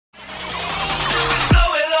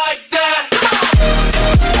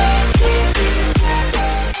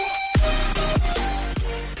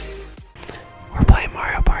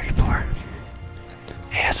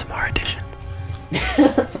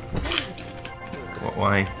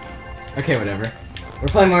Why? Okay, whatever. We're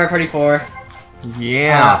playing Mario Party 4.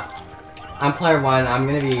 Yeah. I'm player 1. I'm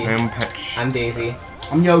gonna be. I'm Petch. I'm Daisy.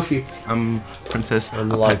 I'm Yoshi. I'm Princess. I'm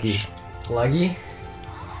Lucky. Luggy?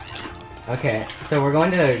 Okay, so we're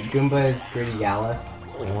going to Goomba's Gritty Gala.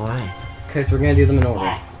 Why? Because we're gonna do them in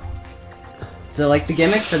order. So, like, the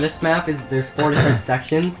gimmick for this map is there's 4 different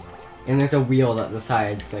sections, and there's a wheel that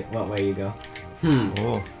decides, like, what way you go.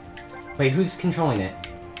 Oh. Wait, who's controlling it?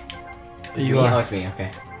 It's You me? are. Oh, it's me,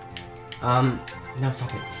 okay. No,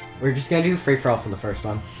 stop it. We're just gonna do free-for-all for the first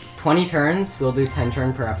one. 20 turns, we'll do 10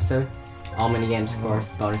 turn per episode. All mini-games, of course,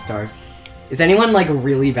 bonus stars. Is anyone, like,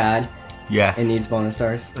 really bad Yes. and needs bonus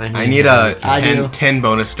stars? I need I do. 10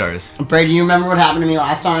 bonus stars. Brady, you remember what happened to me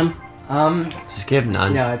last time? Just give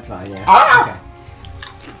none. No, it's fine, yeah. Ah! Okay.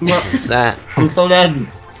 What's that? I'm so dead.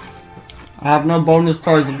 I have no bonus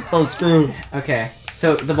stars. I'm so screwed. Okay,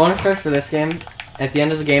 so the bonus stars for this game, at the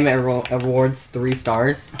end of the game, it awards 3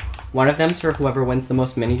 stars. One of them's for whoever wins the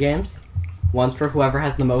most mini-games. One's for whoever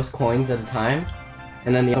has the most coins at a time.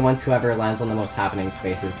 And then the other one's whoever lands on the most happening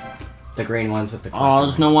spaces. The green ones with the Oh,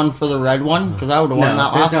 there's no one for the red one? Because I would have won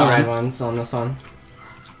that there's last no time. red ones on this one.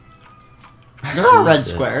 There are red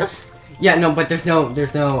Jesus. squares. Yeah, no, but there's no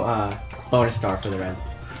bonus star for the red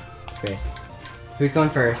space. Who's going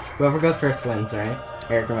first? Whoever goes first wins, right?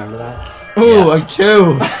 Eric, remember that? Ooh, a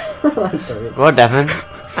 2. Go, Devin.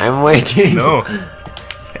 I'm waiting. No.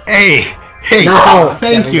 Hey! Hey! No!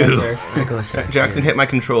 Thank Devin you! goes first. I go second. Jackson hit my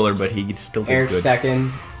controller, but he still did Eric's good.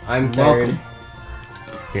 second. I'm Welcome. third.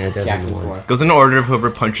 Yeah, Devin Jackson's won. fourth. Goes in order of whoever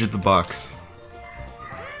punches the box.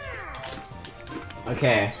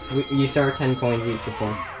 Okay, you start with 10 coins each, of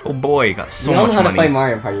course. Oh boy, got so you don't much know how money. to play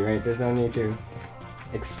Mario Party, right? There's no need to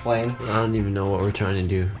explain. I don't even know what we're trying to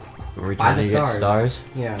do. Are we Buy trying the to get stars. stars?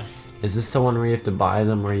 Yeah. Is this the one where you have to buy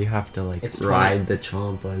them, or you have to like It's ride the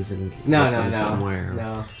chompas and No, get no, them no. somewhere?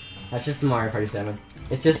 No. That's just Mario Party 7.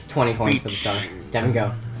 It's just 20 coins for the star. Devin,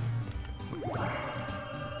 go.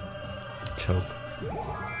 Choke.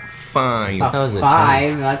 Fine. That was a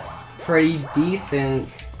 5, that's pretty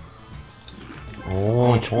decent.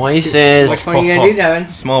 Oh, choices! Which one are you gonna do, Devin?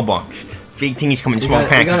 Small box. Big things come in You small got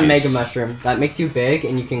packages. a Mega Mushroom. That makes you big,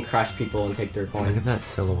 and you can crush people and take their Look coins. at that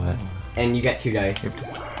silhouette. And you get 2 dice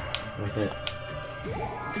with it.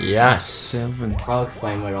 Yes! 7. I'll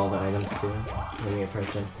explain what all the items do when we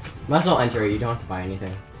approach them. Might as well enter it, you don't have to buy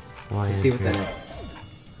anything. Why Just see what's in enter? it.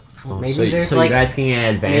 Oh, Maybe so there's so like... you guys can get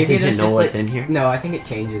an advantage there's and know just, what's like- in here? No, I think it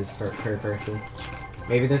changes per person.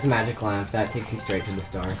 Maybe there's a magic lamp that takes you straight to the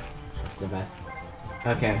star. That's the best.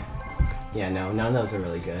 Okay. Yeah, no, none of those are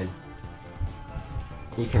really good.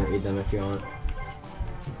 You can read them if you want.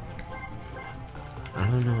 I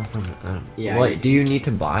don't know if I'm... Yeah, What, you- do you need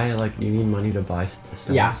to buy, like, do you need money to buy the stars?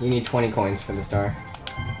 Yeah, you need 20 coins for the star.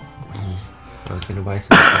 I was gonna buy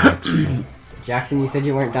some stars. Jackson, you said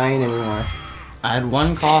you weren't dying anymore. I had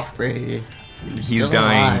 1 cough, Brady. I'm He's still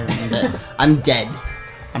dying. alive. I'm dead. I'm dead.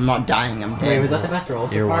 I'm not dying. I'm dead. Wait, was that the best roll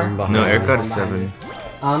so You're far? one behind. No, Eric got a One behind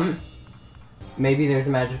 7. you. Maybe there's a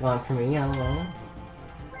magic lamp for me, I don't know.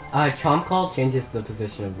 Chomp Call changes the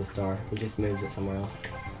position of the star. It just moves it somewhere else.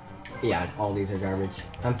 Yeah, all these are garbage.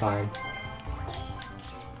 I'm fine.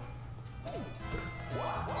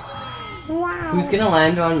 Wow. Who's gonna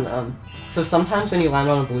land on, so sometimes when you land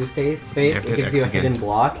on a blue space, have to it gives you a X again. hidden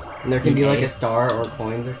block, and there can be A. like a star or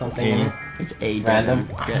coins or something in it. It's A Random.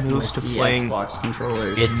 Get I'm used with to the playing- Xbox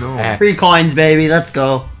controllers. It's No. X. 3 coins, baby. Let's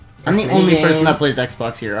go. I'm the Mini only game. person that plays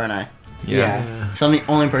Xbox here, aren't I? Yeah. So I'm the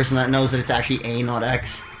only person that knows that it's actually A, not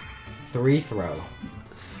X. 3 throw.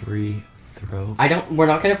 3 throw. We're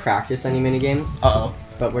not gonna practice any minigames, Uh-oh.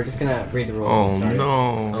 but we're just gonna read the rules Oh and start it.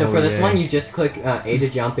 no. So Oh, for this yeah. one, you just click A to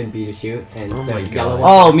jump and B to shoot, and Oh the my yellow God.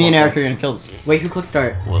 one. Oh, me and Eric are gonna kill this. Wait, who clicked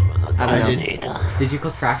start? I don't know. did. Did you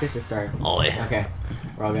click practice or start? Oh, yeah. Okay,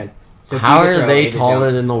 we're all good. So How B to are throw, they A to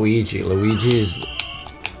taller jump. than Luigi? Luigi is...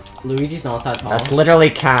 Luigi's not that tall. That's literally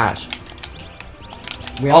cash.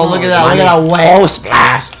 We all Oh, know look at that. Look Luigi- at that wet. Oh,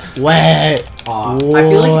 splash! Wet. Aw, I feel like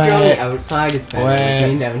if you're on Wet. the outside, it's better. Wet. Me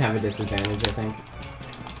and Devin have a disadvantage, I think.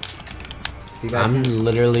 So you guys I'm can,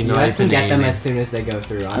 literally you not guys can even get them aiming. as soon as they go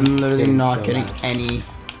through. I'm literally doing not so getting bad.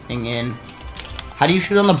 anything in. How do you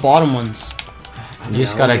shoot on the bottom ones? I You don't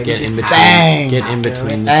just know, gotta maybe get just in between. Bang! Get in between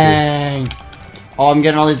the two. Dang. Oh, I'm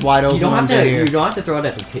getting all these wide open You don't have ones right to. here. You don't have to throw it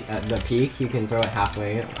at the peak. You can throw it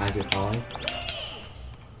halfway as you're falling.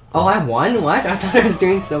 Oh, I won? What? I thought I was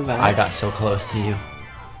doing so bad. I got so close to you.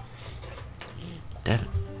 Devin.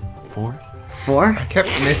 4? 4? I kept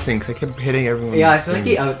missing because I kept hitting everyone. Yeah, I with feel like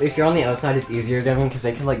things. if you're on the outside, it's easier, Devin, because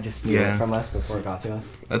they could like just steal Yeah. it from us before it got to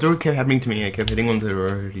us. That's what kept happening to me. I kept hitting ones that were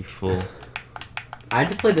already full. I had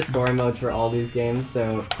to play the story modes for all these games,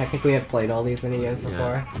 so technically I've played all these mini games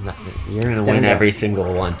before. You're gonna Devin, win go. every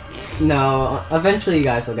single one. No, eventually you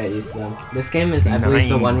guys will get used to them. This game is, I believe,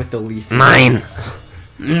 the 9. one with the least. Mine.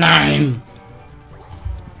 9.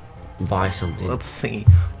 Buy something. Let's see.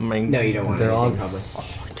 My No, you don't want They're all anything,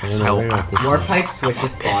 probably. That's No, how they're not this Warp one. Pipe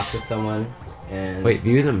switches spots with someone, and... Wait,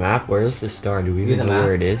 view the map. Where is the star? Do we View even the know map.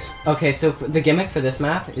 where it is? Okay, so the gimmick for this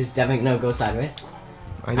map is Devin... No, go sideways.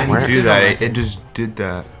 I Where? didn't do that. It It just did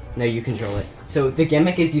that. No, you control it. So the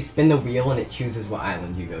gimmick is you spin the wheel and it chooses what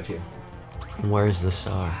island you go to. Where's the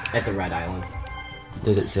star? At the red island.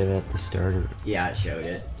 Did it say that at the start? Or... Yeah, it showed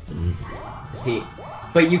it. Mm. See,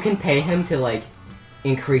 but you can pay him to, like,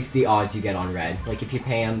 increase the odds you get on red. Like, if you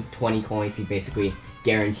pay him 20 coins, he basically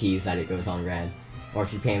guarantees that it goes on red. Or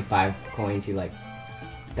if you pay him 5 coins, he, like,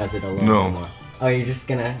 does it a little No. bit more. Oh, you're just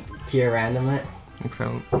gonna pure random it? Looks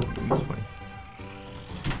out. It's fine.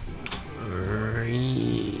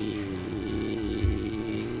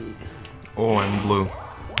 Oh, I'm blue.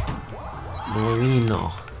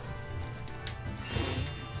 Marino.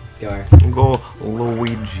 Go. Go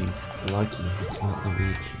Luigi. Lucky, it's not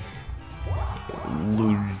Luigi.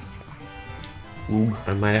 Lu.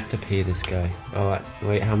 I might have to pay this guy. Oh,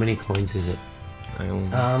 wait, how many coins is it? I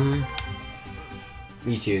don't.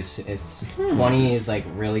 You choose. It's 20 is like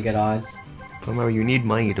really good odds. Remember, you need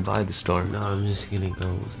money to buy the star. No, I'm just gonna go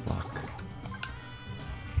with luck.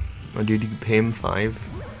 Oh, dude, you can pay him 5.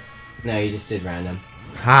 No, you just did random.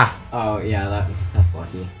 Ha! Oh yeah, that's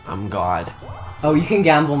lucky. I'm God. Oh, you can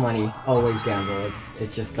gamble money. Always gamble.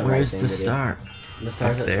 It's just the Where's right the thing to star? do. The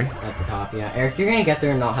star's Up at, there? at the top. Yeah, Eric, you're gonna get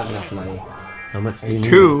there and not have enough money. How much do you need?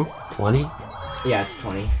 2. 20? Yeah, it's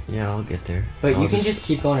 20. Yeah, I'll get there. But I'll you can just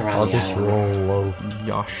keep going around I'll the just island. roll low.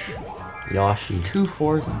 Yosh. Yoshi. 2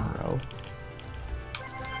 4s in a row.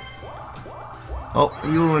 Oh,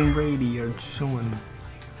 you and Brady are chilling.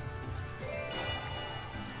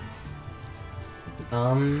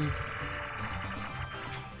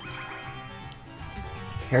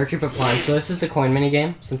 Paratrooper Prime. So this is a coin mini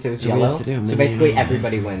game since it was So we have yellow. to do So mini basically games.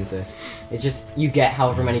 everybody wins this. It's just you get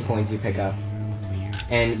however many coins you pick up,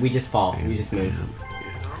 and we just fall. We just move.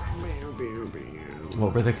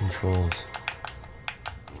 What were the controls?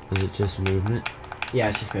 Is it just movement? Yeah,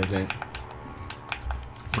 it's just movement.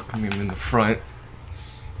 Fucking him in the front.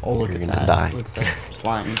 Oh, look You're at gonna that. die. Looks like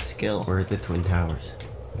flying skill. Or the Twin Towers?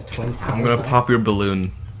 The twin towers. I'm gonna pop your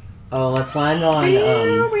balloon. Oh, let's land on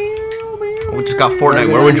We just got Fortnite.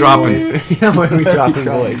 Where are we dropping? Yeah, where are we dropping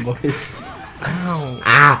Boys. boys? Ow.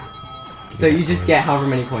 Ah! So you just get however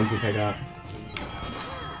many coins you pick up.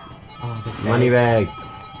 Oh, the Money bags. bag.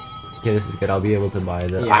 Okay, this is good. I'll be able to buy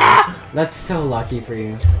the. Yeah. That's so lucky for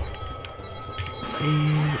you.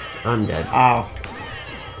 I'm dead. Ow.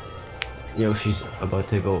 Yoshi's about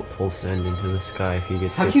to go full send into the sky if he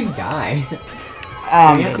gets How'd hit. you die?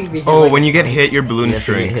 Um, You have to be hit Oh, like- when you get hit, your balloon You have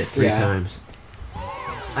to get hit shrinks. 3 Yeah. times.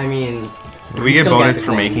 I mean, Do we you get still bonus the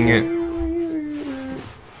for coins. making it?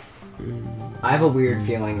 I have a weird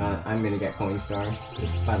feeling that I'm gonna get coin star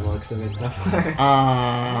just by the looks of it so far.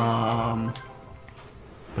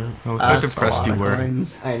 Oh, look how that's a depressed lot you of were.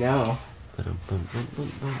 coins. I know.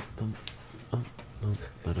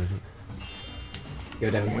 Go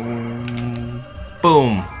Devin.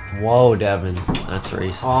 Boom. Whoa, Devin. That's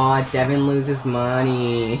racist. Aw, Devin loses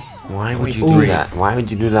money. Why would you Ooh. do that? Why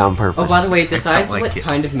would you do that on purpose? Oh, by the way, it decides like what it.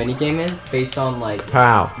 kind of minigame is based on like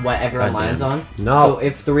How? what everyone Goddamn. lands on. No. So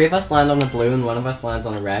if 3 of us land on a blue and 1 of us lands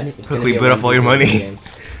on a red, it's gonna Quickly be a bid off all your 1v3 money. game.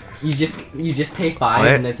 You just pay 5 What?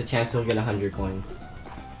 and there's a chance you'll get 100 coins.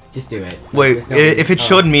 Just do it. Like, Wait, there's no if it oh.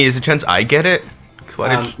 showed me, is a chance I get it? 'Cause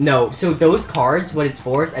why did No, so those cards, what it's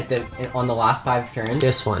for is on the last 5 turns.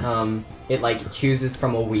 This one. It like chooses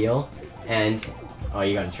from a wheel, and oh,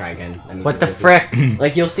 you gotta try again. That means What the you're busy. frick?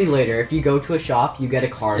 Like you'll see later, if you go to a shop, you get a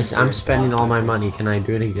card. Yes, for I'm your spending last all my 5 money. Can I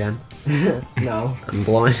do it again? turns. No, I'm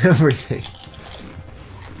blowing everything.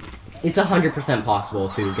 it's 100% possible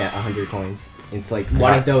to get 100 coins. It's like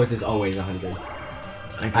one of those is always 100.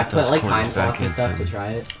 I put like time slots and stuff to try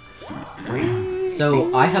it.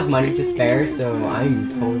 So I have money to spare, so I'm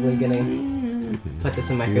totally gonna put this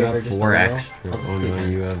in my You favor. have Just 4 a little. extra. I'll just Oh do no,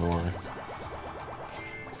 10. you have a lot.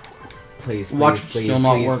 Please, Watch please, it please, still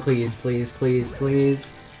not please, work. please, please, please,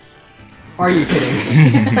 please. Are you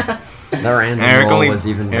kidding? The random Eric roll only- was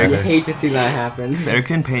even Eric- You better. hate to see that happen. Eric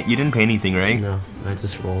didn't pay? You didn't pay anything, right? No, I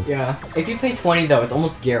just rolled. Yeah, if you pay 20 though, it's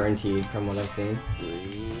almost guaranteed from what I've seen.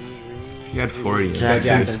 You had 40. Jackson's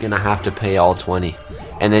Jackson. gonna have to pay all 20.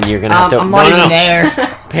 And then you're gonna have to. I'm not even there.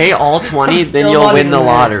 Pay all 20, I'm then still you'll not win even the there.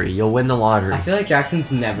 lottery. You'll win the lottery. I feel like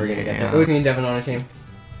Jackson's never gonna get Yeah. there. With me and Devin on a team.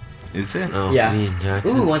 Is it? Oh, Yeah. me and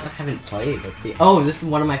Jackson. Ooh, ones I haven't played. Let's see. Oh, this is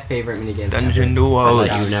one of my favorite minigames. Dungeon ever. I Duels.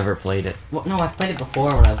 thought you never played it. Well, no, I've played it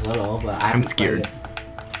before when I was little, but I haven't scared. played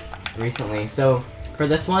it recently. So, for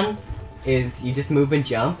this one, is you just move and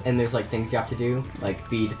jump, and there's like things you have to do, like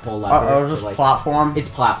B to pull levers. just or, like, platform. it's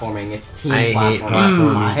platforming. It's team I platforming. hate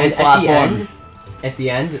platforming. I hate And platform. at the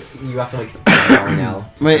end, you have to like spin R and L.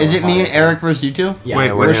 Wait, is it me and Eric versus you two? Yeah.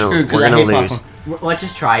 Wait, we're We're gonna, screwed because we're I gonna hate lose. platform. Let's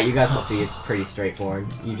just try it. You guys will see. It's pretty straightforward.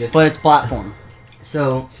 You just But it's platform.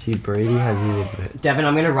 so See, Brady hasn't even been. Devin,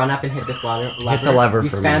 I'm gonna run up and hit this lever. Hit the lever You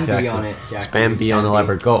for spam me, B Jackson. on it, Jackson. Spam You B on the B.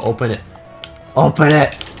 lever. Go, open it. Open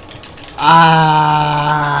it.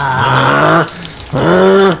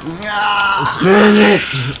 Spin it.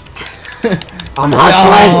 I'm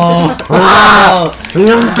hustling.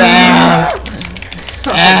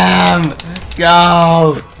 Spam!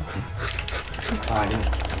 Go! Alright.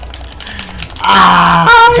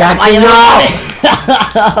 Jackson,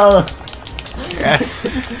 no! Yes.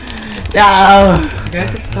 No! You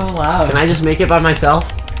guys are so loud. Can I just make it by myself?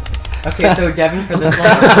 Okay, so Devin, for this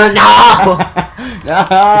one, No!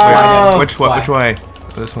 No! Which way? Which way?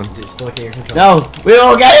 This one. just look at your controller. No! We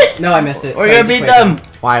will get it! No, I missed it. We're Sorry, gonna just beat wait. them!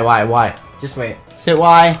 Why? Just wait. Say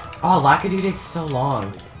why? Oh, Lakidu takes so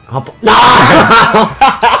long. No!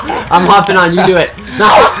 I'm hopping on. You do it.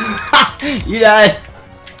 No! You died!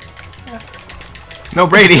 No,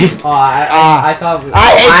 Brady. Oh, I thought. I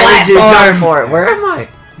hate Why did you jump platform! for it? Where am I?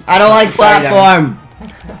 I don't like Sorry, Devin. platform!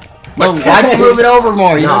 No, why'd you move it over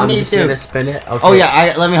more? You No, don't I'm need just gonna to. spin it. Okay. Oh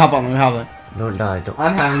yeah, let me hop on, Don't die. Don't.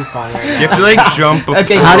 I'm having fun right now. You have to like jump. Before.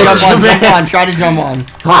 Okay, How did jump you on, miss? try to jump on.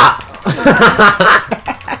 Ha!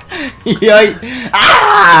 Yoink.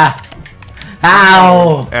 Ah!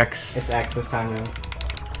 Ow! X. It's X this time,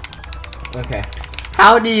 though. Okay.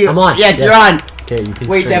 How do you? I'm on. Yes, Yes. you're on. Okay, you can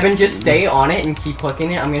Wait, spin it. Devin, just stay on it and keep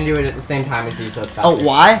clicking it. I'm gonna do it at the same time as you, so it's faster. Oh,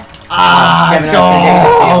 why? Devin, I was gonna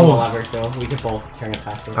stay on the Go! lever, so we can both turn it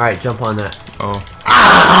faster. All right, jump on that. Oh.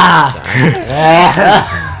 Ah!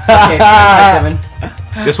 Okay, alright,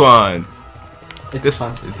 Devin. This one. It's This.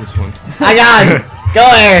 fun. It's this one. I got it. Go,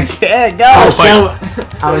 Eric. Yeah, go. Oh,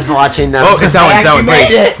 I was watching them. Oh, it's that one. It's that one. You made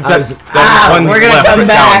Wait. it. It's that, was- that one we're gonna left. come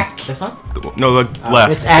that back. This one? one. No, look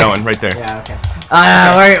left. It's That X. one right there. Yeah, okay.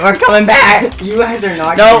 We're coming back. You guys are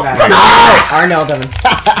not No, getting back. no. Arnell, Devin.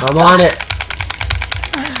 I'm on it.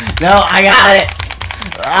 No, I got it.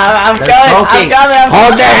 I'm They're coming. poking. I'm coming.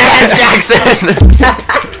 Hold their hands, Jackson.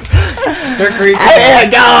 They're freezing. There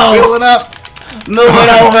you go. Fill it up. Move it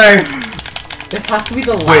over. This has to be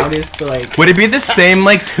the loudest, like, Would it be the same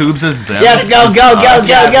like tubes as them? Yeah, go, go, go,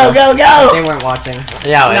 go, go, go, go. they weren't watching.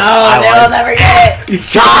 Yeah, No, they will never get it.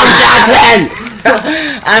 John Jackson.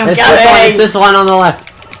 I'm It's coming. this one. It's this one on the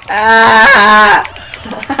left. Ah.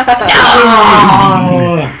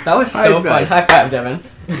 No. That was High so fun. five. High five, Devin.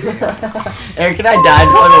 Eric and I died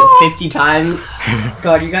probably about 50 times.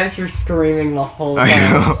 God, you guys were screaming the whole I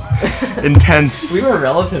time. know. Intense. We were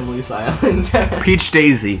relatively silent. Peach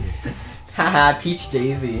Daisy. Haha, Peach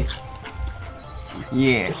Daisy.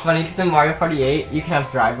 Yeah. It's funny because in Mario Party 8, you can have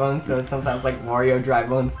dry bones, so it's sometimes like Mario dry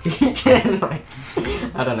bones Peach. And like,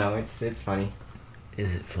 I don't know, it's funny.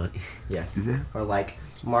 Is it funny? Yes. Is it? Or like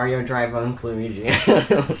Mario dry bones Luigi.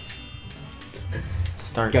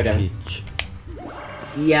 Start Go down. Peach.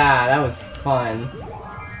 Yeah, that was fun.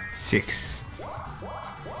 6.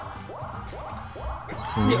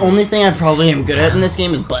 The only thing I probably am good at in this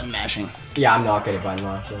game is button mashing. Yeah, I'm not good at button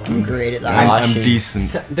mashing. I'm great at that. I'm Washing. decent.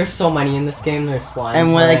 So, there's so many in this game. There's slime.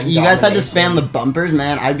 And when like slime, you guys had to spam domination. the bumpers,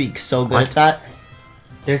 man, I'd be so good What? at that.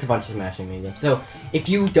 There's a bunch of smashing minigames. So if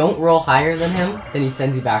you don't roll higher than him, then he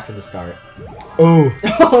sends you back to the start. Oh.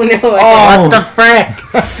 Oh no! Oh. What the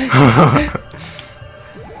frick?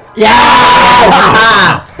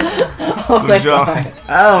 Yeah! Oh my Good job. god!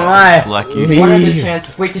 Oh my. Lucky. What are the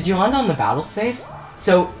chances? Wait, did you land on the battle space?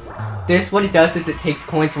 So this, what it does is it takes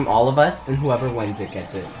coins from all of us, and whoever wins it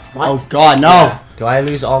gets it. Oh god, no. Yeah. Do I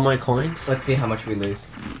lose all my coins? Let's see how much we lose.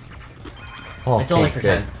 Oh, It's only for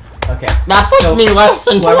 10. Okay. That puts So, me less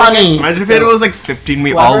than whoever 20. Imagine if it was like 15,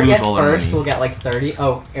 we all Whoever lose gets all our first money. will get like 30.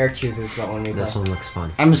 Oh, Eric chooses what one we This go. one looks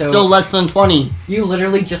fun. I'm So- still less than 20. You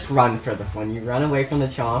literally just run for this one. You run away from the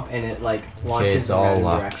chomp, and it like launches it's in all random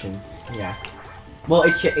luck. directions. Yeah. Well,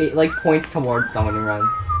 it like points towards someone who runs.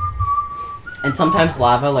 And sometimes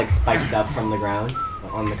lava like spikes up from the ground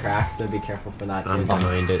on the cracks, so be careful for that too. I'm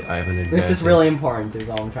behind it. I have an advantage. This is really important, is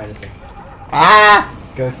all I'm trying to say. Ah!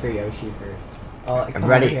 Goes for Yoshi first. Oh, I'm come over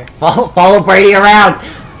ready. here. Follow Brady around.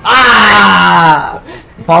 Ah!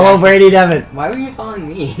 Follow Brady, Devin. Why were you following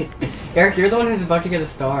me? Eric, you're the one who's about to get a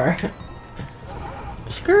star.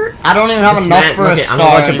 Skirt. I don't even have This enough man- for a okay, star I'm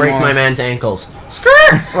about to break anymore. my man's ankles.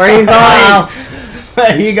 Skirt. Where are you going? Wow.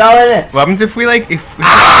 Where are you going? What happens if we like if? What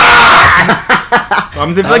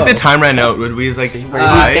happens if like the time ran out? Would we just like? Brady's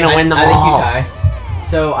tie? gonna win them I think all. you tie.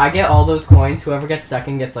 So I get all those coins. Whoever gets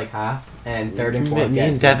second gets like half, and third and fourth Me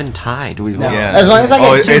and gets. Devin tied. We No. won. Yeah. As long as I get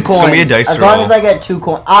Oh, 2 it's coins. gonna be a dice as long roll. as I get 2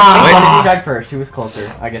 coins. I think one of Ah! you died first. Who was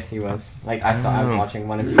closer? I guess he was. Like I saw. I was Oh. watching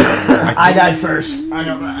one of you. I died first. I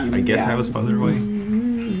know that. I guess Yeah. I was farther away.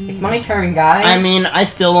 It's my turn, guys. I mean, I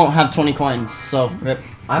still don't have 20 coins, so rip.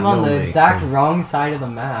 I'm on No the way, exact cool. wrong side of the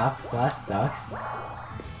map, so that sucks.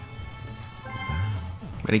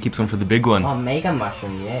 But he keeps one for the big one. Oh, Mega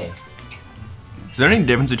Mushroom, yay. Is there any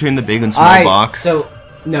difference between the big and small Alright, box? So,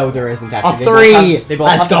 no, there isn't actually. A 3! They both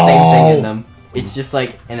Let's have the same thing in go! them. It's just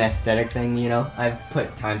like an aesthetic thing, you know? I've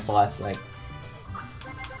put time slots, like...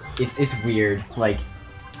 It's weird, like...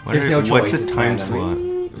 What there's are- no choice. What's a it's time random.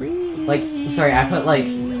 slot? Like, sorry, I put like...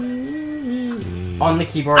 On the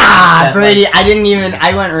keyboard... Ah, set, Brady, like- I didn't even.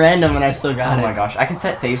 I went random and I still got Oh it. my gosh, I can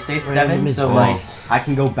set save states, Random Devin, is so best. like, I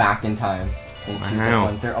can go back in time. And choose Wow. the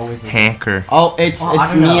ones. They're always... Hacker. Oh, it's Oh, I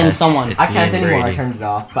it's don't me know. and It's- someone. it's- I me can't and anymore, I Brady. turned it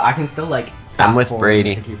off, but I can still like... I'm fast with forward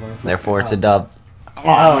Brady. with the keyboard. Therefore, it's a Oh. dub. Oh,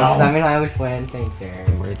 does that mean I always win? Thanks, Eric.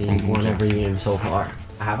 Brady won every game so far.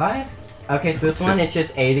 Have I? Okay, so this It's one, just- it's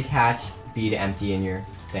just A to catch, B to empty in your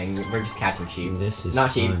thing. We're just catching sheep. This is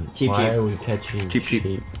Not cheap. fun. Cheap, Why cheap. are we catching Cheap,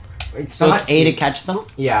 cheap. It's So not it's A to cheap. catch them.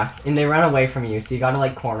 Yeah, and they run away from you, so you gotta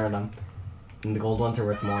like corner them. And the gold ones are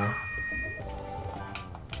worth more.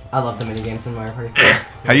 I love the mini games in Mario Party.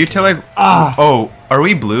 How do you tell like? Ah. Oh, are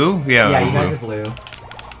we blue? Yeah. Yeah, we're you guys blue. are blue.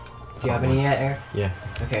 Do you have any yet, Eric? Yeah.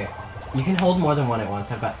 Okay. You can hold more than one at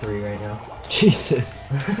once. I've got 3 right now. Jesus.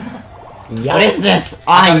 What is this? I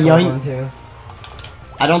Ah, got a gold yoink. one too.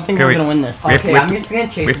 I don't think Okay, we're wait. gonna win this. We have- Okay, we have I'm to- just gonna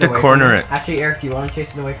chase we have it to away corner from it. them. Actually, Eric, do you want to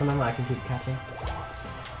chase it away from them? I can keep catching.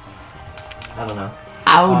 I don't know.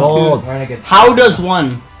 How Oh, Gold. We're in a good How spot. does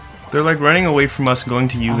one? They're like running away from us, going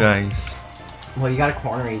to you guys. Well, you gotta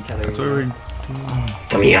corner each other. That's you what know? we're.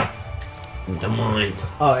 Come here. Come on.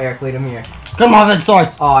 Oh, Eric, lead him here. Come on, that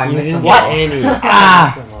source. Oh, I You missed didn't the get ball. any.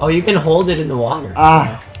 Ah. Oh, you can hold it in the water.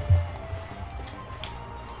 Ah.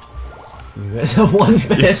 You guys have one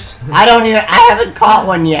fish. I don't even. I haven't caught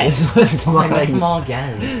one yet. This one's Oh, I got mine. small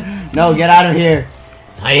again. No, get out of here.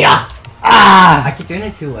 Hiya. Ah. I keep doing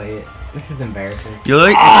it too late. This is embarrassing. You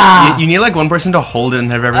like. Ah. You need like one person to hold it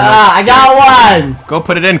and have everyone. Ah, I got one. Go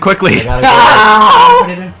put it in quickly. I gotta Ah. Put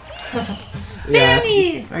it in. Yeah.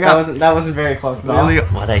 That wasn't very close though. Really- go.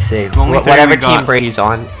 What I say? The only thing Whatever we got- team Brady's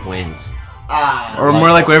on wins. Ah. Or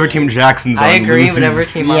more like whatever team Jackson's on. I agree. loses. Whatever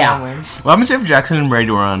team Yeah. I win. What happens if Jackson and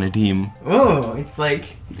Brady were on a team? Ooh, it's like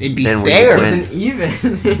It'd be Then we fair. win. it's an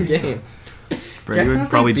even game. Brady Jackson would was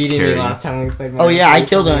probably like beating carry. me last time we played. Oh Mario yeah, I Party,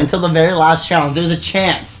 killed him so- until the very last challenge. There was a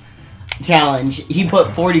chance challenge. He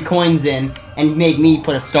put 40 coins in and made me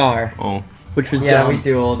put a star, Oh. which was Yeah, dumb. we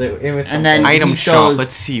dueled it. It was. And then- something. Item he shop. chose-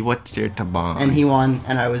 Let's see what's there to buy. And he won,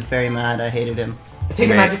 and I was very mad. I hated him. Take a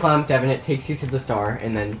Man. magic lamp, Devin. It takes you to the star,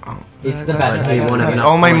 and then Oh. it's the best. But he item. won't have That's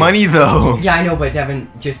enough all my points. money though. Yeah, I know, but Devin,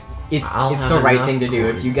 just it's I'll it's have the right enough thing to do.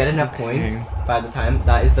 If you coins. get enough points Okay. by the time,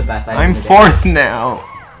 that is the best item. I'm in the game. fourth now.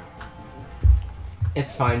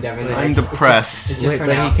 It's fine, Devin. I'm It's just- depressed. It's just Wait, for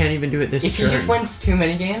but now. he can't even do it this If he turn. just wins 2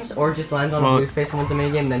 mini games or just lands on Well- a blue space and wins a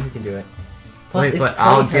mini game, then he can do it. Plus, Wait, it's but 20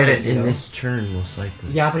 I'll get it turns, in you know? this turn most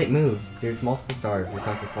likely. Yeah, but it moves. There's multiple stars. There's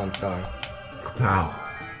not just one star. Pow.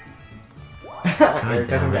 Eric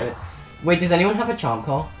doesn't damn get it. it. Wait, does anyone have a chomp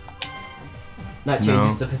call? That No.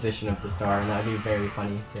 changes the position of the star, and that'd be very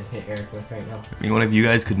funny to hit Eric with right now. I mean, one of you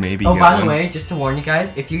guys could maybe. Oh, get by the one. way, just to warn you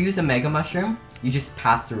guys, if you use a Mega Mushroom, you just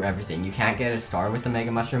pass through everything. You can't get a star with the Mega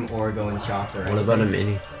Mushroom or go in shops or What anything. about a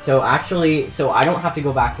mini? So actually, I don't have to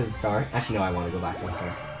go back to the star. Actually, no, I want to go back to the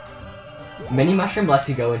star. Mini Mushroom lets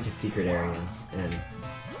you go into secret areas and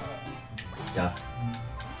stuff,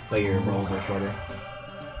 but your rolls are shorter.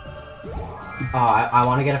 Oh, I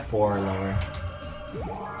want to get a 4 or lower.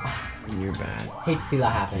 You're bad. Hate to see that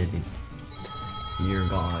happen. You're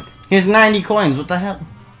God. Here's 90 coins. What the hell?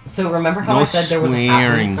 So remember how No I said there was a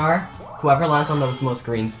swearing. half star? Whoever lands on those most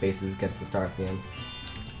green spaces gets the star at the end.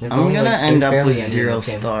 There's I'm only, gonna like, end there's up barely with any in 0 this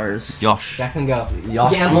game. stars. Yosh. Jackson, go.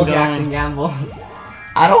 Yosh, Gamble, I'm going. Jackson, gamble.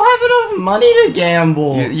 I don't have enough money to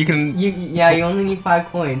gamble. You can. You only need 5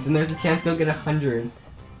 coins, and there's a chance you'll get 100.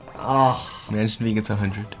 Oh, Imagine if he gets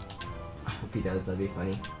 100. I hope he does, that'd be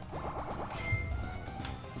funny.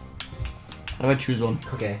 how do I choose one?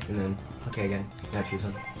 Okay, and then, okay again. Now choose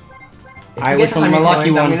one. If Alright, he which gets one's my 100 lucky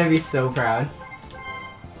coins, one? I'm gonna be so proud.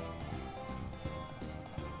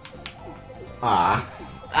 Ah.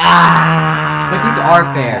 Ah! But these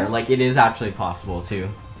are fair. Like, it is actually possible to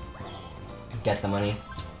get the money.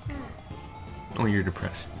 Oh, you're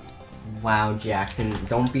depressed. Wow, Jackson,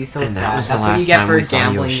 don't be so And that sad. was the That's what you last get time for we saw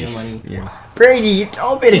gambling Yoshi. your money. Yeah. Brady, you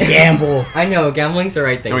told me to gamble. I know, gambling's the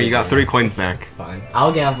right thing. Oh, to you got do. 3 coins back. It's fine.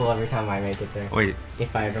 I'll gamble every time I make it there. Wait,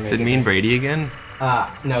 If I ever make is it it me and Brady again? No,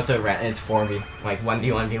 it's it's 4v. Like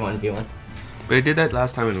 1v1v1v1. But I did that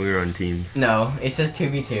last time when we were on teams. No, it says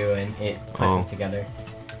 2v2 and it puts Oh. us together.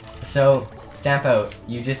 So, stamp out.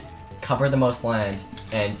 You just cover the most land,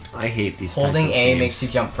 and I hate these. holding type of A games. makes you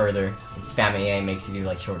jump further, and spamming A makes you do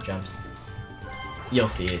like short jumps. You'll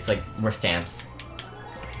see, it's like we're stamps.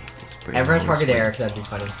 It's pretty Everyone nice target Eric, ones. that'd be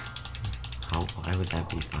funny. Why would that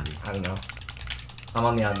be funny? I don't know. I'm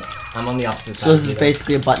on the opposite side. So this of is you, though.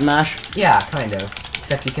 basically a button mash. Yeah, kind of.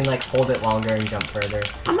 Except you can like hold it longer and jump further.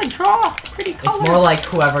 I'm gonna draw pretty colors. It's more like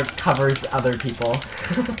whoever covers other people.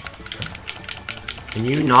 Can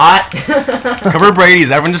you not? Cover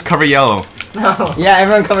Brady's. Everyone just cover yellow. No. Yeah,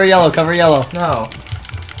 everyone cover yellow. Cover yellow. No.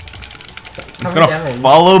 It's gonna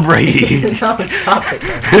follow Brady. No, stop it.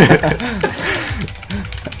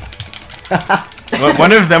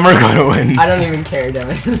 One of them are gonna win. I don't even care,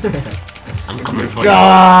 Devin. I'm coming for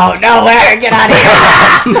Go! Nowhere! Get out of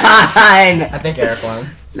here! Mine! I think Eric won.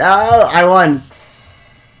 No, I won.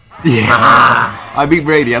 Yeah. I beat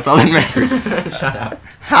Brady. That's all that matters. Shut up.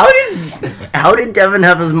 How did Devin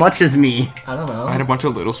have as much as me? I don't know. I had a bunch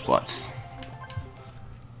of little spots.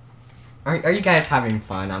 Are you guys having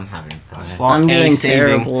fun? I'm having fun. Slot I'm A doing saving.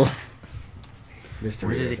 terrible. Mr.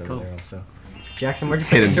 Where did Doritos it go? over there also. Jackson, where'd you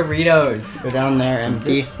Hit put the Doritos? Go down there,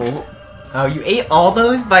 empty. full? Oh, you ate all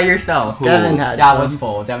those by yourself? Cool. Devin had That some. was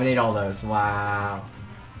full. Devin ate all those. Wow.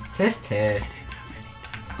 Tisk tisk.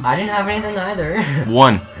 I didn't have anything either.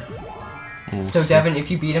 1. So Devin, if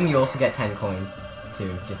you beat him, you also get 10 coins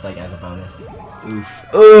too, just like as a bonus.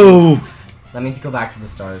 Oof. Oof. That means go back to the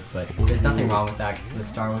start, but there's nothing wrong with that because the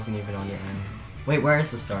star wasn't even on your end. Wait, where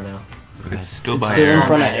is the star now? It's still It's by still in Eric.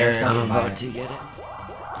 front of Eric's Eric. not I'm by about it. to get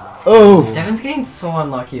it. Oof. Devin's getting so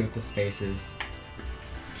unlucky with the spaces.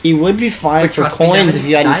 He would be fine But for trust me, coins Devin, if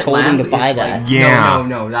you hadn't that told him to lamp buy is that. like- Yeah.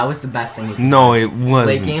 No, that was the best thing. No, it Late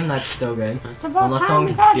wasn't. game, that's so good. Unless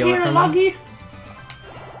someone can steal it from him.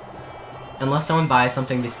 Unless someone buys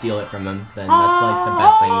something to steal it from him, then that's like the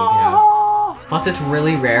best thing you can have. Plus, it's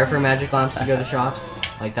really rare for magic lamps to go to shops.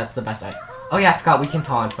 Like, that's the best. Oh yeah, I forgot we can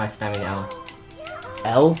taunt by spamming L.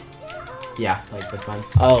 L? Yeah, like this one.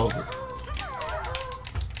 Oh.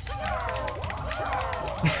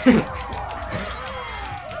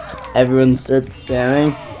 Everyone starts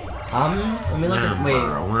spamming. Let me look at. Wait,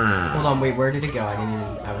 hold Hold on. Wait, where did it go? I didn't even.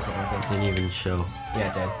 I wasn't looking. Didn't even show. Yeah,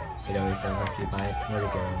 it did. It always does after you buy it. Where'd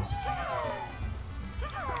it go?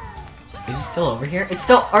 Is it still over here? It's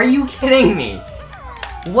still. Are you kidding me?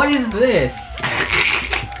 What is this?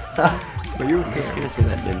 Were you just gonna say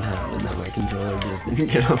that didn't happen, that my controller just didn't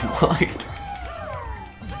get unlocked?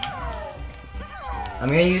 I'm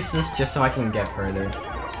gonna use this just so I can get further.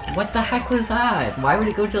 What the heck was that? Why would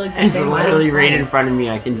it go to like the It's same literally line right in twice? front of me,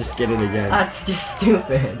 I can just get it again. That's just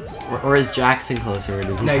stupid. Or is Jackson closer, or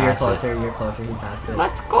did he No, you're pass it? closer. You're closer. He passed it.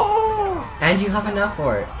 Let's go! And you have enough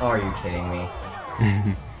for it. Oh, are you kidding me?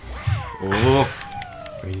 Oh.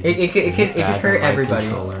 It could hurt everybody.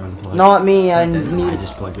 Not me, I It didn't. need. I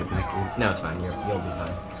just plugged it back No, it's fine. You'll be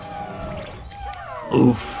fine. in.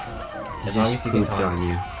 Oof. As long as you can Pooped talk. on you.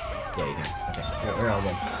 Yeah, you can. Okay, we're all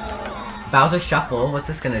good. Bowser Shuffle. What's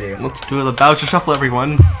this gonna do? Let's do the Bowser Shuffle,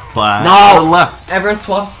 everyone. Slide No! to the left. Everyone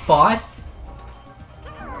swaps spots.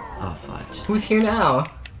 Oh, fudge. Who's here now?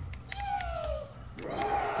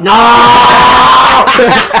 No!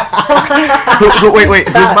 Wait.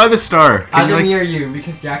 Who's by the star? Can I'm you, like- near you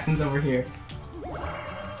because Jackson's over here.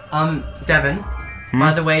 Devin.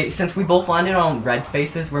 By the way, since we both landed on red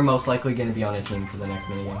spaces, we're most likely gonna be on a team for the next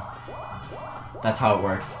minigame. That's how it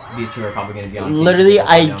works. These two are probably gonna be on. a team. Literally, We'll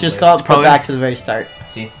I down just blue. got put probably- back to the very start.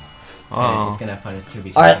 See. Oh. It's gonna put us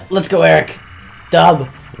 2v2. Alright, let's go, Eric. Dub.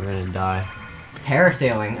 We're gonna die.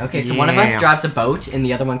 Parasailing. Okay, so one of us Yeah. drives a boat and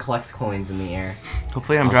the other one collects coins in the air.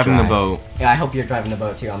 Hopefully I'm I'll driving try. the boat. Yeah, I hope you're driving the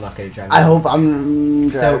boat too. I'm not good at driving. I hope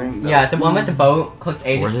I'm So driving. yeah, the one with the boat clicks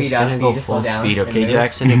A to We're speed just up, gonna B go to slow full down. speed, and okay, move.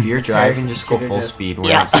 Jackson? If you're driving, just go Shooter full just- speed. We're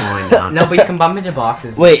Yeah. not slowing down. No, but you can bump into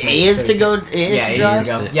boxes. Wait, which A makes is it to good. go. A Yeah, is A to is to drive.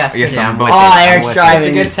 go. Yes, Yes, good. I'm I'm with with Oh, it. I'm Eric's with it. That's a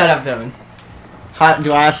driving. good setup, Devin. How,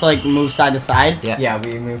 do I have to like move side to side? Yeah. Yeah,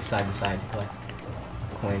 we move side to side to collect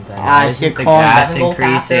coins. I Isn't see a the coin. gas Devin, go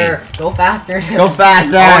increasing? faster. Go faster. Go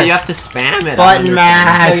faster. Oh, you have to spam it. I Button understand.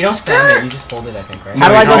 mash. No, you don't spam it. You just hold it. I think, right? How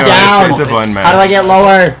do I go No, down? It's a button mash. How do I get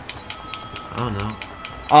lower? Oh no.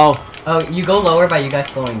 Oh, Oh, you go lower by you guys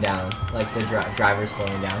slowing down, like the driver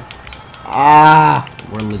slowing down. Ah.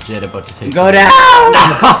 We're legit about to take. Go down.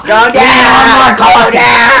 Go down. Go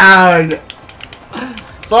down.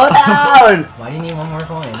 Slow down. Why do you need one more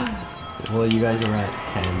coin? Well, you guys are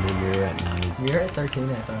at 10 and you're at 9. We were at 13,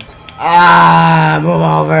 I thought. Ah, move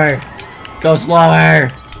over. Go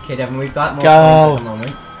slower. Okay, Devin, we've got more Go. coins at the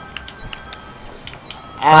moment.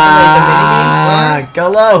 Go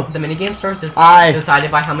low. The minigame store is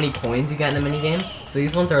decided by how many coins you get in the minigame. So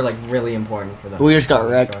these ones are like really important for them. We just got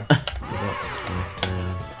wrecked.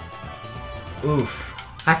 Oof.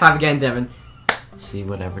 High five again, Devin. See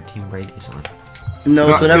whatever team Brady's on. No,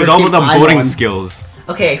 it's whatever. It's all team with the I'm boating on. skills.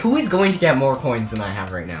 Okay, who is going to get more coins than I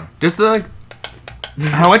have right now? Just the like,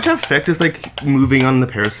 how much effect does like moving on the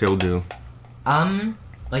parasail do?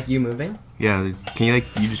 Like you moving? Yeah, can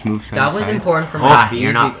you just move side That to was side? important for Oh, my speed.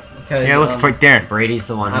 you're not- Because, Yeah, look, it's right there. Brady's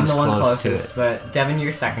the one I'm who's the one close closest, to it. but Devin,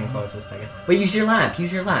 you're second closest, I guess. Wait, use your lamp.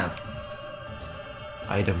 Use your lamp.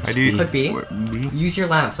 Item I speed. do. Could be. Where- B? Use your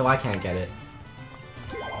lamp so I can't get it.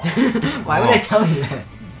 Why would I tell you that?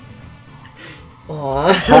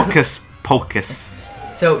 Aww. Focus, pocus.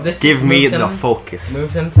 So this Give just me moves the him- focus.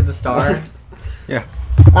 Moves him to the star. Yeah.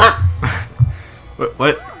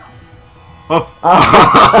 What? Oh.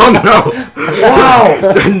 Oh no!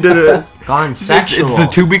 Wow. Dun, dun, dun. Gone sexual. It's the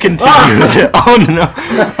to be continued. Oh no!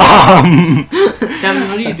 Devin,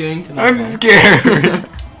 what are you doing tonight? I'm scared.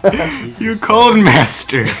 Jesus. You cold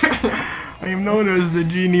master. I am known as the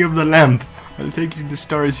genie of the lamp. I'll take you to the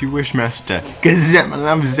stars you wish, master. Gazam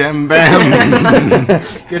lam zam bam.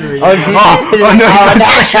 Good reading. Oh, Oh no!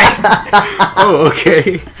 Oh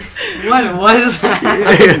okay. What was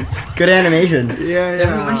that? Good animation. Yeah,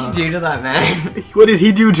 Devin, what did you do to that man? What did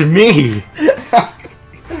he do to me?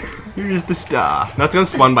 Here's the star. That's gonna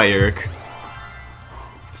spawn by Eric.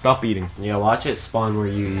 Stop eating. Yeah, watch it spawn where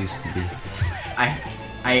you used to be.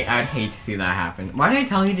 I'd hate to see that happen. Why did I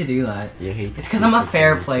tell you to do that? You hate It's because I'm a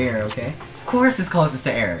fair player, okay? Of course it's closest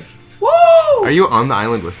to Eric. Woo! Are you on the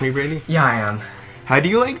island with me, Brady? Yeah, I am. How do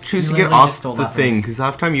you like choose You to get literally off just stole the that thing? Because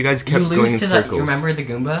last time you guys kept You going lose in to circles. the. You remember the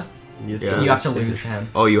Goomba? Yeah. You have to lose to him.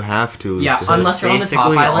 Oh, you have to lose Yeah, to him. unless you're on the top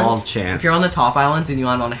basically all islands. chance. If you're on the top islands and you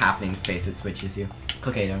land on a happening space, it switches you.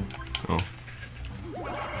 Click A down. Oh.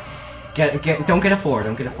 Don't get a 4.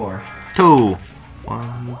 Don't get a 4. 2,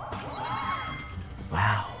 1.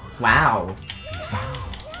 Wow. Wow.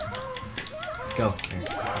 Go.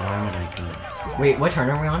 Why would I go? Wait, what turn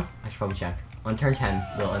are we on? I should probably check. On turn 10,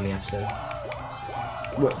 we'll end the episode.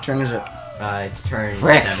 What turn is it? It's turn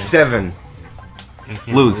Frick. 7. 7. I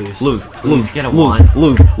can't Lose. Get a Lose.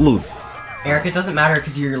 one. Lose. Eric, it doesn't matter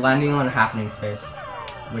because you're landing on a happening space,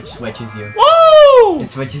 which switches you. Woo! It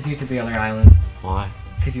switches you to the other island Why?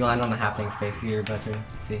 because you land on the happening space. You're about to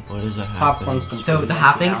see. What does that Popcorn's happen? So the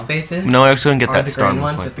happening spaces No, I actually didn't get are that the star green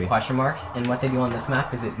most ones with the likely. question marks, and what they do on this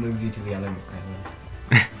map is it moves you to the other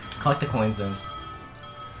island. Collect the coins though.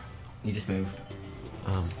 You just move.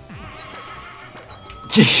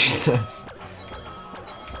 Jesus.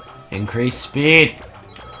 Increase speed.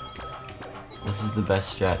 This is the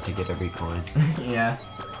best strat to get every coin. Yeah.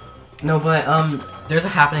 No, but there's a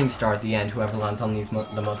happening star at the end. Whoever lands on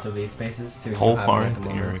the most of these spaces. So you Whole have part, it at the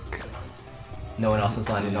moment. Eric. No one else has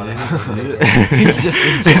landed on it. He's just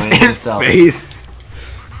enjoying His himself. face.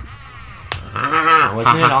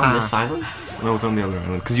 Wasn't it on this island? No, it's on the other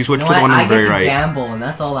island. Because you switched You to know the one what? on I the get very to right. gamble, and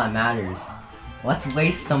that's all that matters. Let's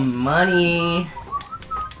waste some money.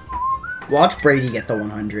 Watch Brady get the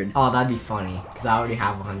 100. Oh, that'd be funny, because I already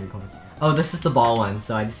have 100 coins. Oh, this is the ball one,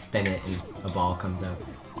 so I just spin it and a ball comes out.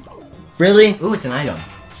 Really? Ooh, it's an item.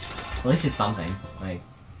 At least it's something. Like,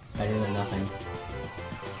 better than nothing.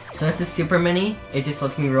 So this is super mini. It just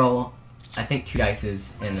lets me roll, I think, 2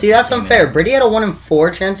 dices. In See, that's the same unfair. minute. Brady had a 1 in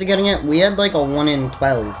 4 chance of getting it. We had like a 1 in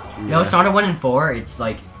 12. No, it's not a 1 in 4. It's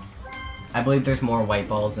like, I believe there's more white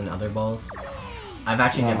balls than other balls. I've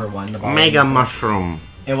actually never won the ball. Mega mushroom.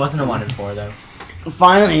 It wasn't a 1 in 4 though.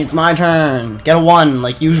 Finally, it's my turn. Get a 1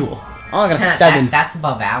 like usual. Oh, I got a 7. That's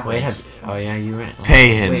above average. Wait, oh yeah, you went.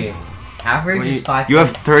 Pay him. Wait, average is 5. You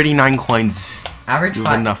have 39 coins. average you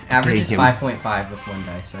have enough to average pay is him. 5.5 with 1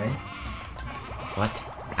 dice, right? What?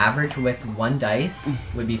 Average with 1 dice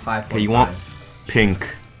would be 5.5. Okay, you want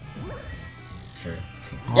pink. Sure.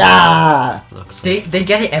 Yeah. Looks They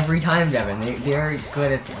get it every time, Devin. They're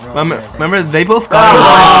good at Remember, they both got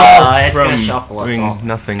Oh, it's from gonna shuffle us doing all.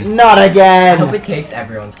 nothing. Not I again. hope it takes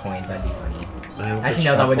everyone's coins. That'd be funny. I hope it Actually,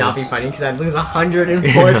 no, that would not be shuffles. funny because I'd lose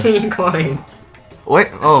 114 coins. Wait,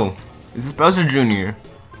 oh. Is this Bowser Jr.?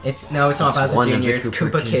 It's not It's Bowser one of Jr. the It's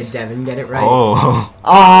Koopa Koopa kids. Kid. Devin, get it right. Oh. 15 coins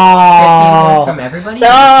Oh. from everybody.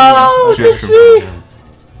 No, Just just from- me.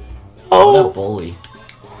 What a Oh, bully.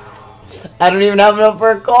 I don't even have enough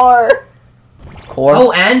for a car. Poor.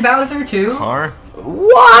 Oh, and Bowser too? Car? Oh,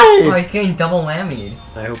 Why? he's getting double whammied.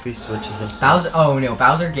 I hope he switches us. Bowser. Oh no,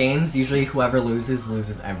 Bowser games usually whoever loses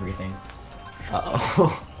everything.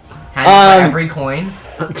 Uh-oh. Hands for every coin.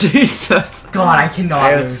 Jesus. God, I cannot I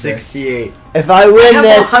have lose this. 68. If I I win have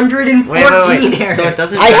this, 114. Wait. Eric. So it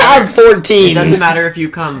doesn't I matter. have 14. It doesn't matter if you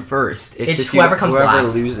come first. It's just whoever comes whoever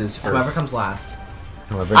last. loses first. Whoever comes last.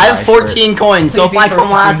 Whoever I have dies 14 coins, so if I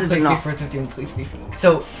come last, it's please be enough. Fruits of Doom, please be.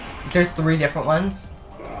 So, there's 3 different ones.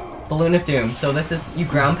 Balloon of Doom. So this is you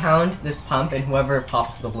ground pound this pump, and whoever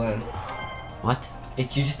pops the balloon. What?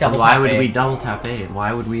 It's you just Then double. why tap would A. we double tap A?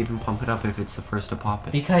 Why would we even pump it up if it's the first to pop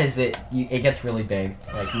it? Because it gets really big.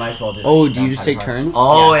 Like might as well just. Oh, do you down just tap take hard. turns?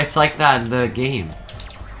 Oh, Yeah. it's like that in the game.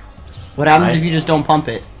 What happens Right. if you just don't pump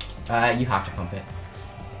it? You have to pump it.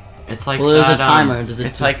 It's like Well, there's a that, timer. Does it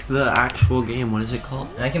it's do- like the actual game. What is it called?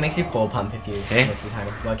 And it makes you full pump if you miss the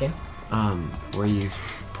timer. What game? Where you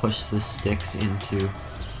push the sticks into.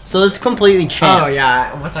 So this is completely chance. Oh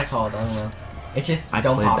yeah, what's that called? I don't know. It's just I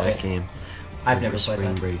don't played pop that it. game. I've Over never played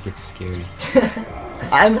spring that. break. It's scary.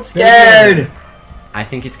 I'm scared. I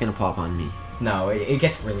think it's gonna pop on me. No, it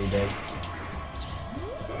gets really big.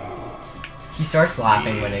 He starts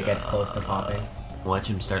laughing when it gets close to popping. Watch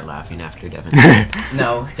him start laughing after Devin.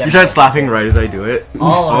 No, He starts laughing right as I do it.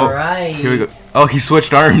 All right. Here we go. Oh, he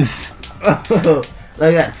switched arms. Look at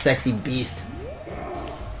that sexy beast.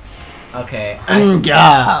 Okay.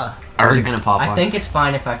 Yeah. How's it gonna pop I on? think it's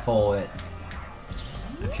fine if I fold it.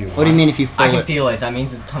 If you What do you mean if you I fold can it? feel it. That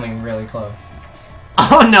means it's coming really close.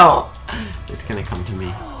 Oh no! It's gonna come to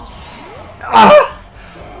me.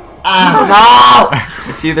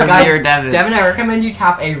 It's either Guys, me or Devin. Devin, I recommend you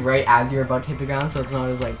tap A right as you're about to hit the ground, so it's not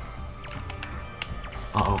as like.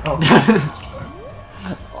 Uh-oh.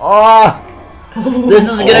 Oh, this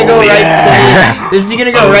is gonna go right to me. This is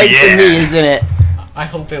gonna go right to me, isn't it? I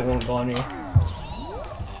hope it won't go on me.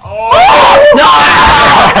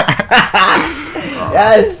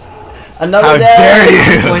 Yes. Another How day. dare How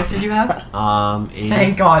many you? points did you have? 80.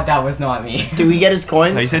 Thank God that was not me. Do we get his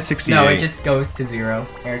coins? No, you said 68. No, it just goes to 0.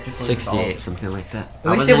 Eric just loses all. 68, something like that. At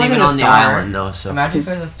I least it wasn't wasn't even a on the star. island though, so. Imagine if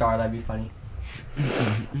it was a star, that'd be funny.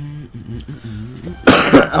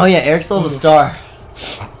 Oh yeah, Eric stole a star.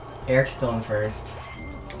 Eric's still in first.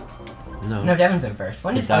 No. No, Devin's in first.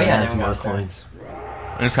 When did? Oh Devin yeah, has Devin got more a star. coins.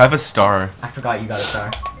 I just have a star. I forgot you got a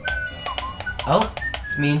star. Oh,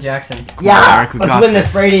 it's me and Jackson. Yeah. Eric, we Let's got win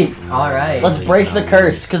this, this. Brady. All right. Let's break the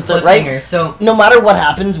curse, cause the right. Cliffhanger. So No matter what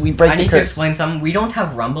happens, we break I the need to curse. explain something. We don't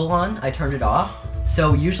have rumble on. I turned it off.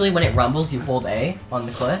 So usually when it rumbles, you hold A on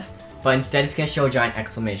the cliff, but instead it's gonna show a giant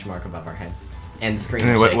exclamation mark above our head, and the screen.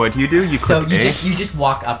 And then will shake. what do you do? You So click you A? just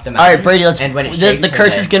walk up the All mountain. right, Brady. Let's. And when it the shakes, hold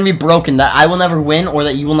curse A. is gonna be broken. That I will never win, or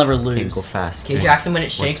that you will never Okay, lose. go fast. Okay, Jackson. When it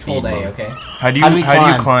What shakes, hold speed A. mode? Okay. How do How do we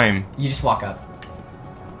you climb? You just walk up.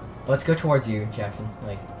 Let's go towards you, Jackson.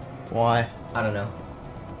 Like Why? I don't know.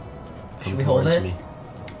 Should Come we hold towards it? me.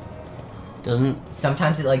 Doesn't.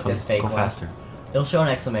 Sometimes it like Come, does fake go ones. faster. It'll show an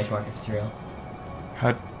exclamation mark if it's real. How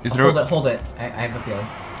is Oh, there? hold it. I have a feeling.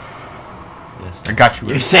 Yes. I got you.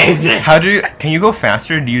 You saved me! How do you? Can you go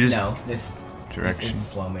faster? Do you just No, this direction? it's a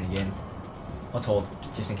slow mini game. Let's hold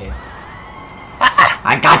just in case.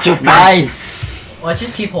 I got you! Nice. Let's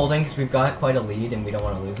just keep holding because we've got quite a lead and we don't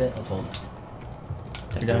want to lose it. Let's hold.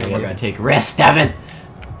 We're done. We're gonna good. take risks, Devin!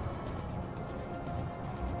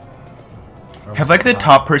 Have like the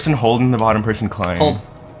top person hold and the bottom person climb. Hold.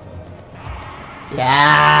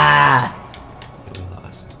 Yeah. We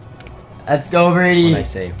lost. Let's go, What Brady. I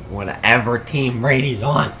say? Whatever team Brady's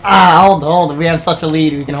on. Hold. We have such a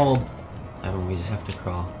lead. We can hold. Devin, we just have to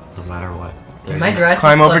crawl, no matter what. Is my dress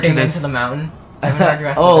Climb is over to flipping this- into the mountain? I mean, our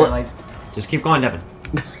dresses Oh. are like. Just keep going, Devin.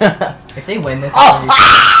 If they win this, Oh. it's gonna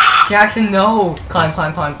be- Jackson, no! Climb.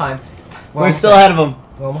 We're almost still there. ahead of them.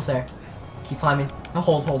 We're almost there. Keep climbing. No,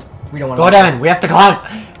 hold. We don't want Go, to. Devin! We have to climb!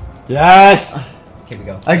 Yes! Here we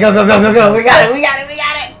go. All right, go. We got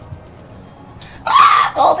it.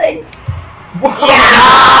 Ah, holding.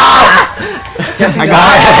 Jackson, I go.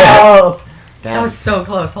 got it. Oh. That Damn. was so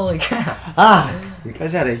close. Holy crap. Ah. You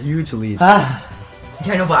guys had a huge lead. Ah.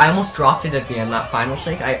 Yeah, I know, but I almost dropped it at the end. That final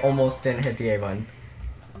shake, I almost didn't hit the A button.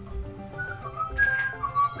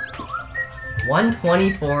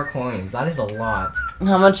 124 coins. That is a lot.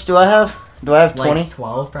 How much do I have? Do I have 20? Like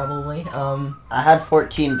 12 probably. I had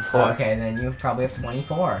 14 before. Okay, then you probably have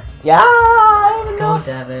 24. Yeah. I have Go, enough.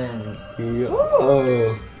 Devin.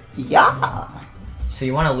 Oh. Yeah. So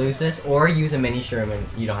you want to lose this or use a mini Sherman?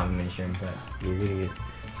 You don't have a mini Sherman, but You're gonna get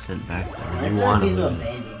sent back down. You want to lose.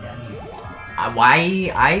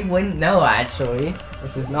 why? I wouldn't know actually.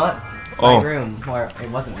 This is not my Oh. room. Or it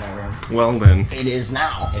wasn't my room. Well then. It is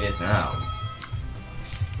now. It is now.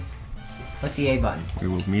 Click the A button. We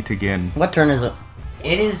will meet again. What turn is it?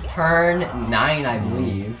 It is turn 9, I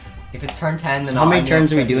believe. If it's turn 10, then How many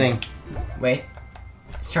turns are we doing? Wait.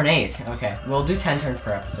 It's turn 8. Okay. We'll do 10 turns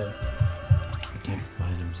per episode.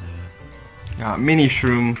 Mini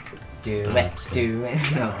shroom. Do it.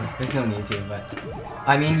 No, there's no need to, but...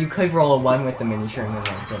 I mean, you could roll a 1 with the mini shroom and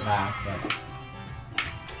then go back, but...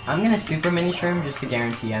 I'm gonna super mini shroom just to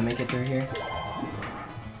guarantee I make it through here.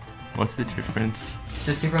 What's the difference?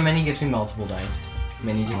 So super mini gives me multiple dice.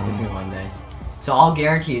 Mini just gives me 1 dice. So I'll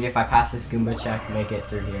guarantee it if I pass this Goomba check, make it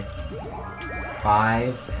through here.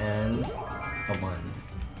 5 and a 1.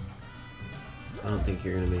 I don't think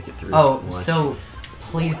you're gonna make it through. Oh, Watch. so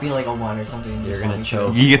please be like a 1 or something. You're gonna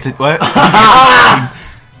choke. You get to what?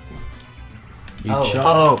 You Oh.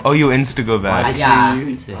 choke. Oh, you insta go Why back. did Yeah, you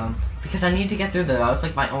use it? because I need to get through that. That was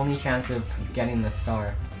like my only chance of getting the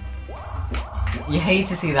star. You hate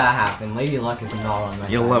to see that happen. Lady Luck is not on my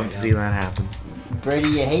side. You'll love right to now. see that happen. Brady,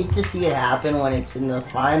 you hate to see it happen when it's in the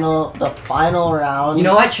final round. You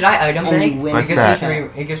know what? Should I item And bank? you win. What's It gives that? me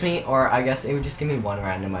 3. It gives me, or I guess it would just give me 1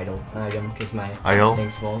 random item because my Idol?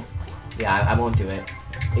 thing's full. Yeah, I won't do it.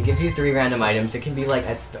 It gives you 3 random items. It can be like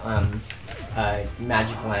a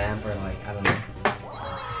magic lamp or like I don't know.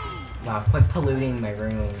 Wow, quit polluting my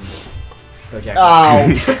room. Go Jack. Oh,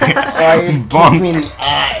 you just Bonk. kicked me in the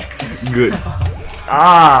eye. Good.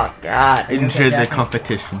 Oh, God. Enjoy the Jackson?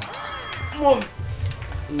 competition.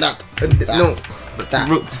 No.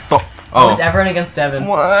 Stop. Oh, Oh. it's Everett against Devin.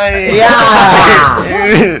 Why?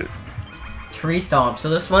 Yeah. Tree stomp. So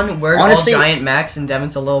this one, we're Honestly- all giant Max and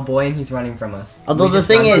Devin's a little boy and he's running from us. Although We the just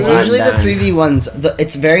thing run is, through usually that. the 3v1s,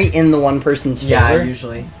 it's very in the one person's favor. Yeah,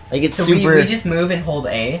 usually. Like, it's So super... we just move and hold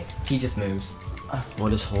A. He just moves. What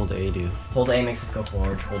does hold A do? Hold A makes us go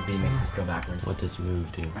forward. Hold B makes us go backwards. What does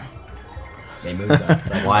move do? They moves us.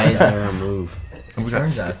 So Why is there a move? It We got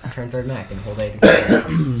turns st- us. Turns our neck and hold A to go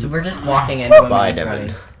forward. So we're just walking into him Bye, and he's Devin.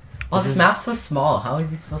 running. Oh, this map's so small. How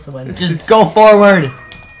is he supposed to win this? Just go forward.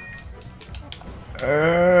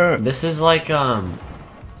 This is like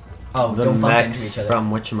Oh, the don't bump into mechs each other.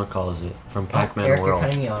 from whatchamacallit, from Oh, Pac-Man Eric, you're World.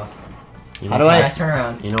 cutting me off. You How know do I- Guys, turn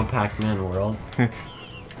around. You know Pac-Man World?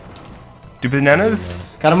 Do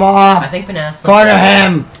bananas? Cut him I off. think bananas. Corner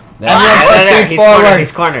him. There, Everyone he's forward. cornered,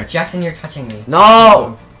 he's cornered. Jackson, you're touching me.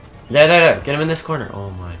 No! There, get him in this corner. Oh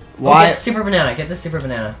my. Oh, Why? get super banana. Get the super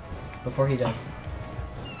banana before he does.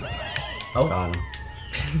 Oh, Got him.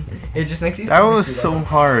 it just makes you. That super was speed so up.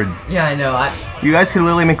 hard. Yeah, I know. You guys could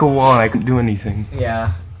literally make a wall and I couldn't do anything.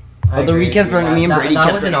 Yeah. I Although we agree kept with you. running- me and That- Brady That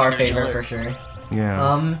kept was in running our into each favor other. for sure.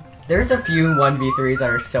 Yeah. There's a few 1v3s that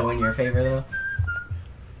are so in your favor though.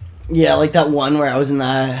 Yeah, like that one where I was in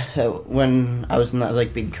that when I was in that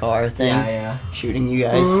like big car thing, Yeah. shooting you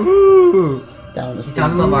guys. That one was He's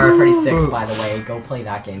talking about Mario Party 6, by the way. Go play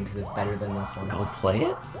that game because it's better than this one. Go play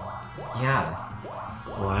it? Yeah.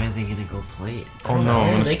 Why are they gonna go play it? Oh no,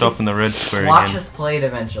 I'm gonna They stop could in the red square Watch again. us play it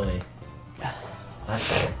eventually.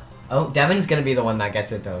 That's it. Oh, Devin's gonna be the one that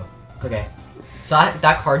gets it though. Okay. So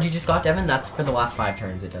that card you just got, Devin, that's for the last 5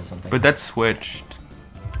 turns. It does something. But that's switched.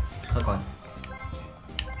 Click on.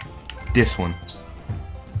 This one.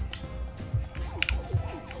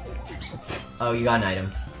 Oh, you got an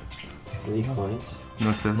item. 3 points.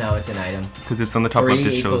 No, it's an item. Because it's on the top 3 left.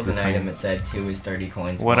 It shows equals the an item. thing. It said 2 is 30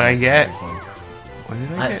 coins. What'd 1 I is get? 30 coins. What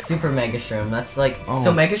did I get? Super Mega Shroom. That's like Oh.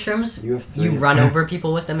 so Mega Shrooms. You have 3. You run over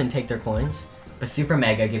people with them and take their coins. But Super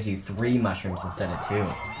Mega gives you 3 mushrooms instead of 2.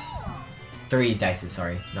 3 dices,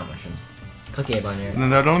 sorry, not mushrooms. Click A button here. No,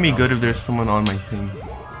 that'd only be good if there's someone on my thing.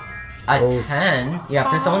 A 10? Yeah,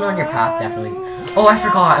 if there's someone on your path, definitely. Oh, I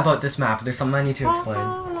forgot about this map. There's something I need to explain.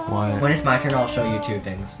 Why? When it's my turn, I'll show you 2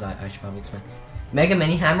 things that I should probably explain. Mega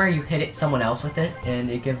Mini Hammer, you hit it someone else with it, and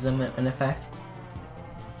it gives them an effect.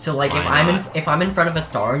 So like Why if I'm in front of a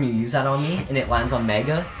star and you use that on me and it lands on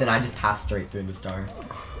Mega, then I just pass straight through the star.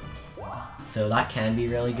 So that can be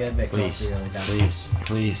really good, but it can also Please, be really bad.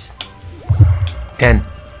 please. 10.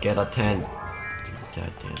 Get a 10. God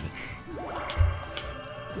damn it.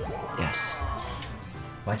 Yes.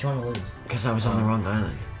 Why'd you want to lose? Because I was on the wrong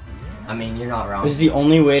island. I mean, you're not It wrong. was the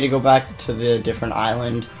only way to go back to the different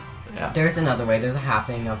island. Yeah. There's another way. There's a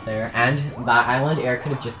happening up there, and that island air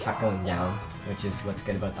could have just kept going down, which is what's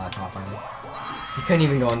good about that top island. You couldn't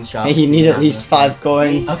even go in the shop. You need at least 5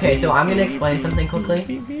 coins. Okay, so I'm gonna explain something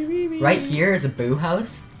quickly. Right here is a boo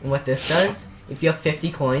house, and what this does, if you have 50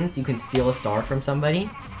 coins, you can steal a star from somebody,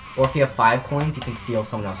 or if you have 5 coins, you can steal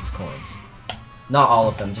someone else's coins. Not all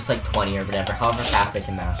of them, just like 20 or whatever, however fast they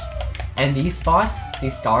can match. And these spots,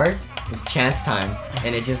 these stars, is chance time,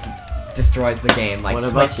 and it just destroys the game, like What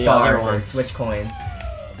about switch the other stars or ones? switch coins.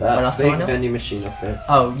 What else That do I big know? vending machine up there.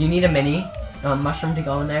 Oh, you need a mini mushroom to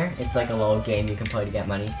go in there. It's like a little game you can play to get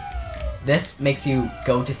money. This makes you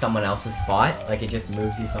go to someone else's spot. Like, it just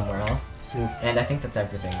moves you somewhere else. And I think that's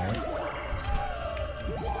everything, right?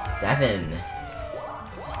 7.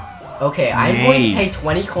 Okay, I'm going to pay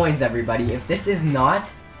 20 coins, everybody. If this is not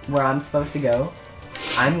where I'm supposed to go,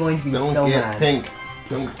 I'm going to be so mad. Pink.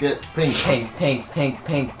 Don't get pink. Pink, pink, pink,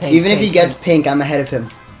 pink, pink. Even if he pink, gets pink. pink, I'm ahead of him.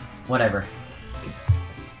 Whatever.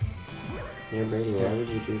 Yeah, Brady, why would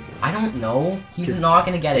you do that? I don't know. He's not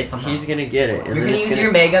gonna get it somehow. He's gonna get it. And You're then gonna it's use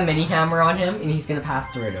your Mega Mini Hammer on him, and he's gonna pass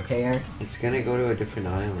through it, okay, Aaron? It's gonna go to a different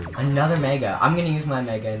island. Another Mega. I'm gonna use my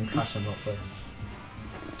Mega and crush him, hopefully.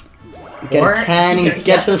 Get Or a 10 he and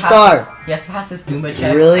get has to the pass star. this- He has to pass this Goomba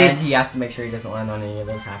check, Really? and he has to make sure he doesn't land on any of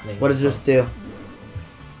those happening. What does this do?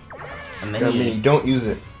 A Got mini. mini. Don't use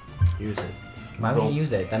it. Use it. Why would Don't. he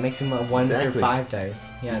use it? That makes him a 1 through Exactly. 5 dice.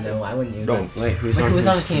 Yeah, no, I wouldn't use Don't. it. Wait, who's Wait, on who was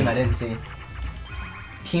on the whose team? I didn't see.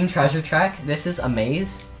 Team Treasure Trek. This is a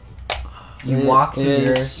maze. You It walk to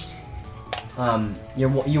your is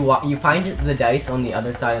you find the dice on the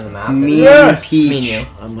other side of the map. Me Yes! Peach. Menu.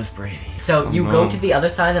 I'm with Brady. So you Oh, go no. to the other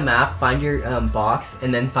side of the map, find your box,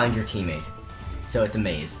 and then find your teammate. So it's a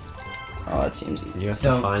maze. Oh, it seems easy. You have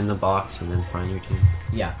So- to find the box and then find your team.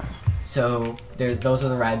 Yeah. So those are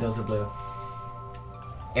the red, those are blue.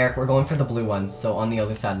 Eric, we're going for the blue ones. So on the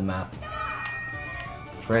other side of the map.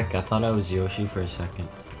 Frick, I thought I was Yoshi for a second.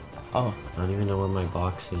 Oh. I don't even know where my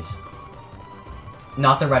box is.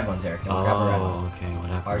 Not the red ones, Eric. Don't grab a red one. Oh, okay, what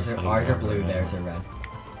happened? Ours if I are grab blue. the red Theirs one? are red.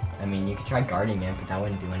 I mean, you could try guarding it, but that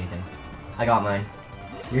wouldn't do anything. I got mine.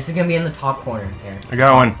 Yours is gonna be in the top corner, Eric. I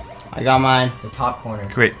got one. I got mine. The top corner.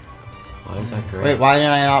 Wait. Why is that great? Wait, why did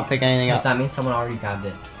I not pick anything Because up? that means someone already grabbed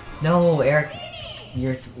it. No, Eric.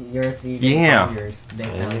 Yours. Yeah. Yours. They I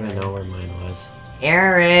found didn't even it. know where mine was.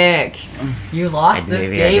 Eric, you lost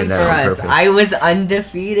this Maybe I did game for that on us. purpose. I was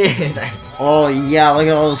undefeated. Oh yeah, look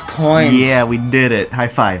at all those coins. Yeah, we did it. High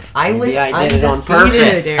five. I was Maybe I did it on undefeated.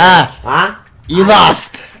 purpose. Eric. Ah, Huh? you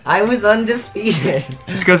lost. I was undefeated.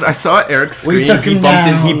 It's because I saw Eric's We screen. took He him bumped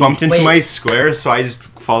in. down. He bumped into Wait. my square, so I just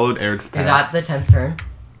followed Eric's path. Is that the 10th turn?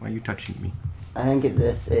 Why are you touching me? I think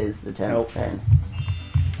this is the 10th turn.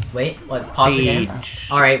 Wait, what? Pause again.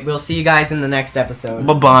 All right, we'll see you guys in the next episode.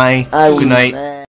 Bye bye. I Good was night. there.